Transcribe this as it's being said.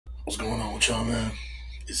What's going on with y'all, man?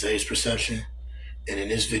 It's Age Perception, and in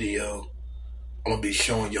this video, I'm gonna be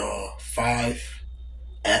showing y'all 5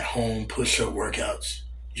 at-home push-up workouts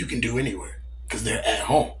you can do anywhere because they're at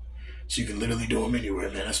home, so you can literally do them anywhere,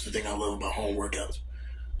 man. That's the thing I love about home workouts.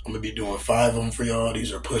 I'm gonna be doing 5 of them for y'all.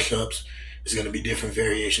 These are push-ups. It's gonna be different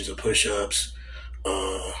variations of push-ups,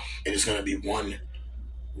 and it's gonna be one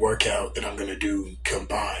workout that I'm gonna do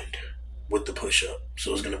combined with the push-up.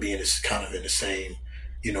 So it's gonna be in this kind of in the same,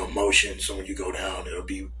 motion. So when you go down, it'll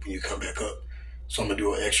be when you come back up. So I'm gonna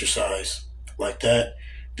do an exercise like that,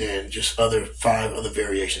 then just 5 other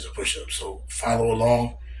variations of push-ups. So follow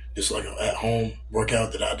along. It's like an at-home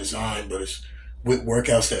workout that I designed, but it's with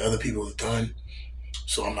workouts that other people have done.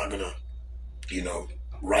 So I'm not gonna,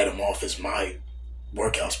 write them off as my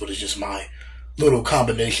workouts, but it's just my little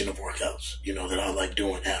combination of workouts, that I like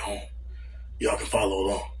doing at home. Y'all can follow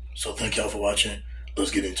along. So thank y'all for watching.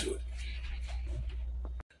 Let's get into it.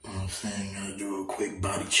 You know what I'm saying? Gotta do a quick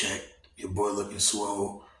body check. Your boy looking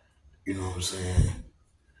swole. You know what I'm saying?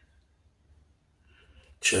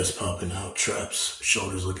 Chest popping out, traps,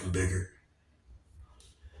 shoulders looking bigger.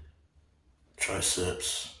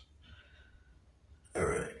 Triceps. All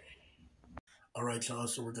right, y'all.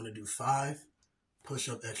 So we're gonna do 5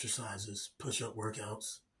 push-up exercises, push-up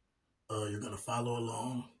workouts. You're gonna follow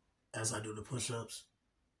along as I do the push-ups.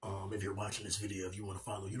 If you're watching this video, if you want to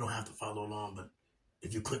follow, you don't have to follow along, but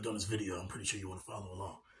if you clicked on this video, I'm pretty sure you want to follow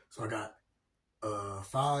along. So I got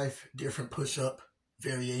 5 different push-up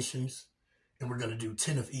variations, and we're going to do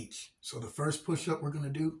 10 of each. So the first push-up we're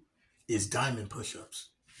going to do is diamond push-ups.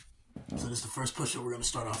 So this is the first push-up we're going to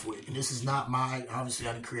start off with. And this is not obviously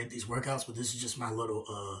I didn't create these workouts, but this is just my little,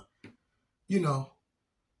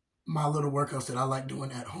 my little workouts that I like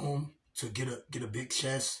doing at home to get a big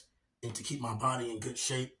chest and to keep my body in good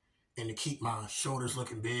shape and to keep my shoulders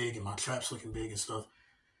looking big and my traps looking big and stuff.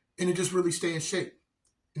 And to just really stay in shape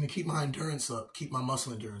and to keep my endurance up, keep my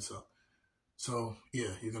muscle endurance up. So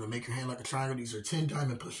yeah, you're going to make your hand like a triangle. These are 10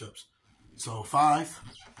 diamond push-ups. So 5,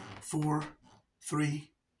 4, 3,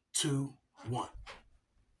 2, 1.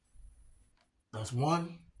 That's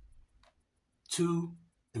 1, 2,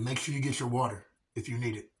 and make sure you get your water if you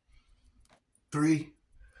need it. 3,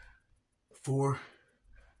 4,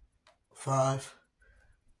 5,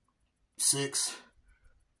 6,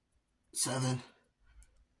 7,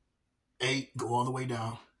 8, go all the way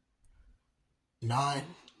down, 9,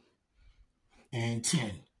 and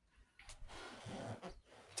 10.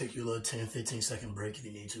 Take your little 10, 15-second break if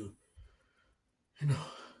you need to.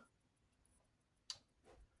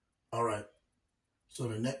 All right. So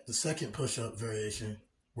the second push-up variation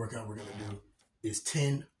workout we're going to do is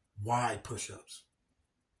 10 wide push-ups.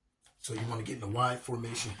 So you want to get in a wide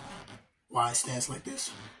formation, wide stance like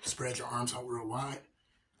this. Spread your arms out real wide.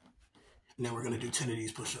 And then we're going to do 10 of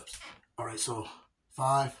these push-ups. All right, so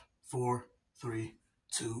 5, 4, 3,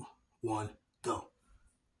 2, 1, go.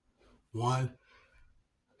 1,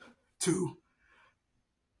 2,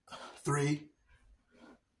 3,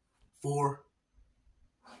 4,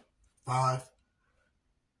 5,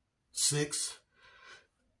 6,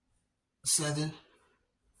 7,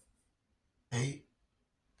 8,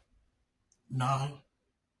 9,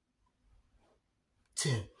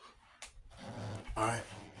 10. All right.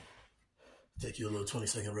 Take you a little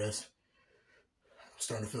 20-second rest. I'm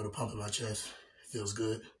starting to feel the pump in my chest. It feels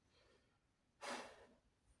good.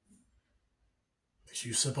 Make sure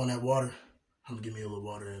you sip on that water. I'm going to give me a little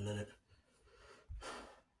water in a minute.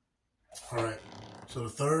 All right. So the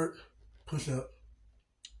third push-up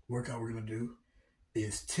workout we're going to do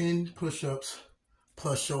is 10 push-ups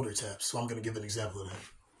plus shoulder taps. So I'm going to give an example of that.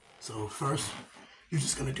 So first, you're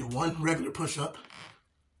just going to do 1 regular push-up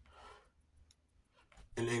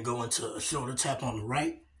and then go into a shoulder tap on the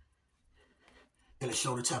right and a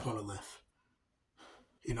shoulder tap on the left.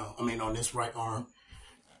 On this right arm,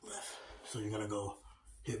 left. So you're going to go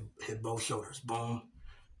hit both shoulders. Boom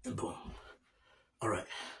and boom. All right.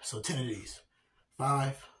 So 10 of these.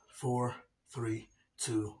 5, 4, 3,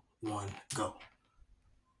 2, 1, go.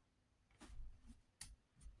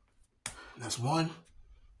 That's 1.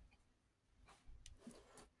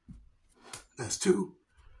 That's 2.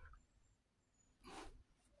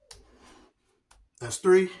 That's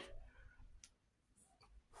 3.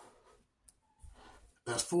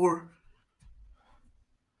 That's 4.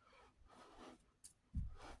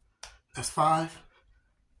 That's 5.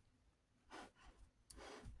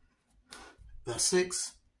 That's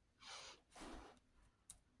 6.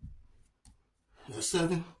 That's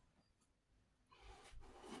 7.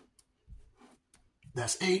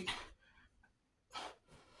 That's 8.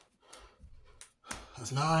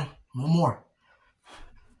 That's 9. One more.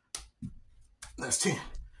 That's 10.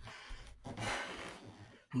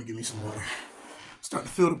 Let me give me some water. Start to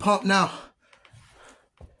feel the pump now.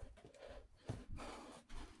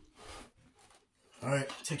 All right,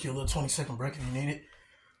 take you a little 20-second break if you need it.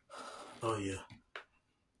 Oh, yeah.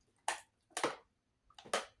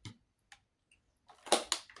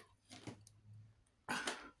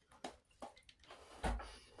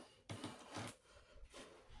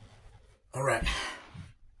 All right.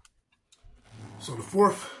 So the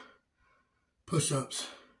fourth push-ups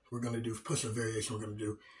we're going to do, push-up variation we're going to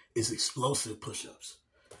do is explosive push-ups.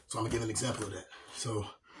 So I'm going to give an example of that. So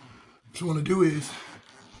what you want to do is,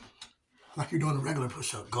 like you're doing a regular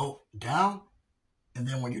push-up, go down, and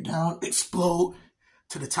then when you're down, explode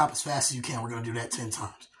to the top as fast as you can. We're going to do that 10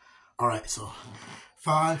 times. All right, so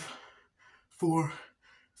 5, 4,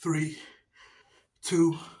 3,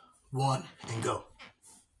 2, 1, and go.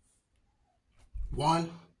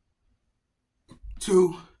 1,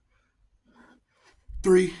 2,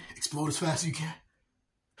 3, explode as fast as you can.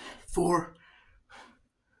 4,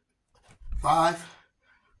 5,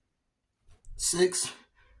 6,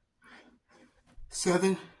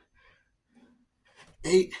 7,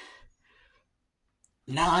 8,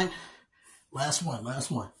 9, last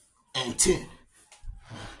one, and 10.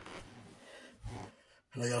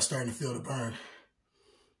 I know y'all starting to feel the burn.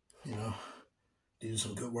 You know, these are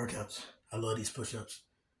some good workouts. I love these push-ups.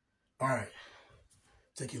 All right,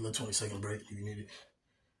 take your little 20-second break if you need it.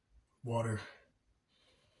 Water.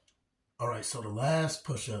 All right, so the last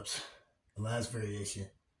push-ups, the last variation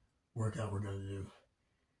workout we're gonna do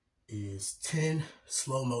is 10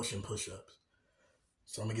 slow motion push-ups.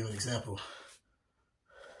 So I'm gonna give an example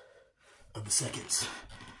of the seconds.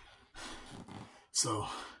 So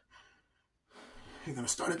you're gonna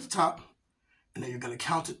start at the top, and then you're gonna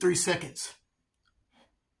count to 3 seconds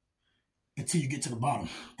until you get to the bottom,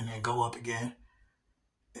 and then go up again,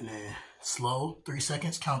 and then slow 3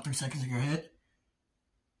 seconds, count 3 seconds in your head,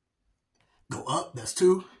 go up, that's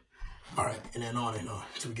 2. All right, and then on and on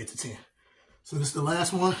until we get to 10. So this is the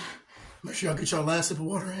last one. Make sure y'all get your last sip of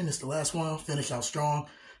water in. This is the last one. Finish out strong.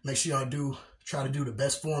 Make sure y'all try to do the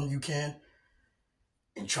best form you can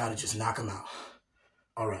and try to just knock them out.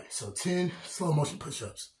 All right, so 10 slow motion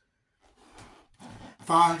push-ups.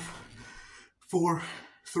 5, 4,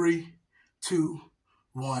 3, 2,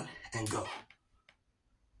 1, and go.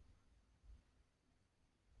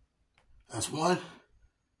 That's 1.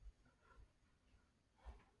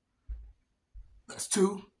 That's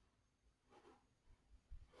 2.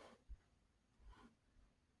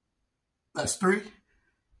 That's 3.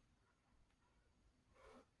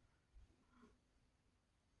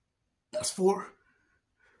 That's 4.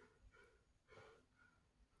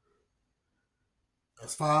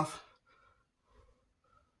 That's 5.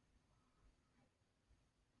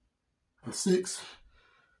 That's 6.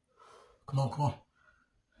 Come on.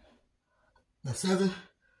 That's 7.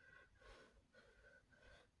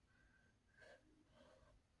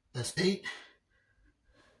 That's 8.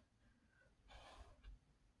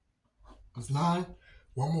 That's 9.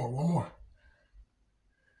 One more.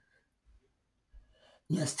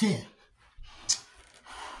 And that's 10.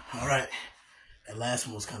 All right. That last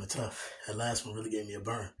one was kind of tough. That last one really gave me a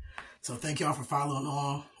burn. So thank y'all for following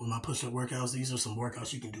along with my push-up workouts. These are some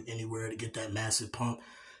workouts you can do anywhere to get that massive pump,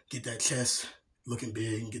 get that chest looking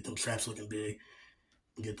big, and get them traps looking big,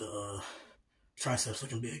 and get the triceps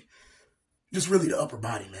looking big. Just really the upper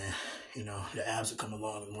body, man. You know, the abs will come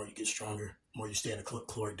along the more you get stronger, the more you stay in a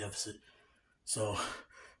caloric deficit. So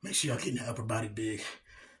make sure y'all getting the upper body big.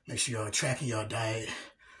 Make sure y'all tracking y'all diet.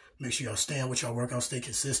 Make sure y'all staying with y'all workouts, stay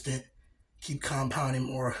consistent. Keep compounding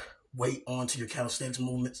more weight onto your calisthenics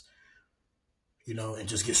movements, you know, and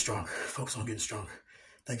just get stronger. Focus on getting stronger.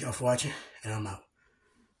 Thank y'all for watching, and I'm out.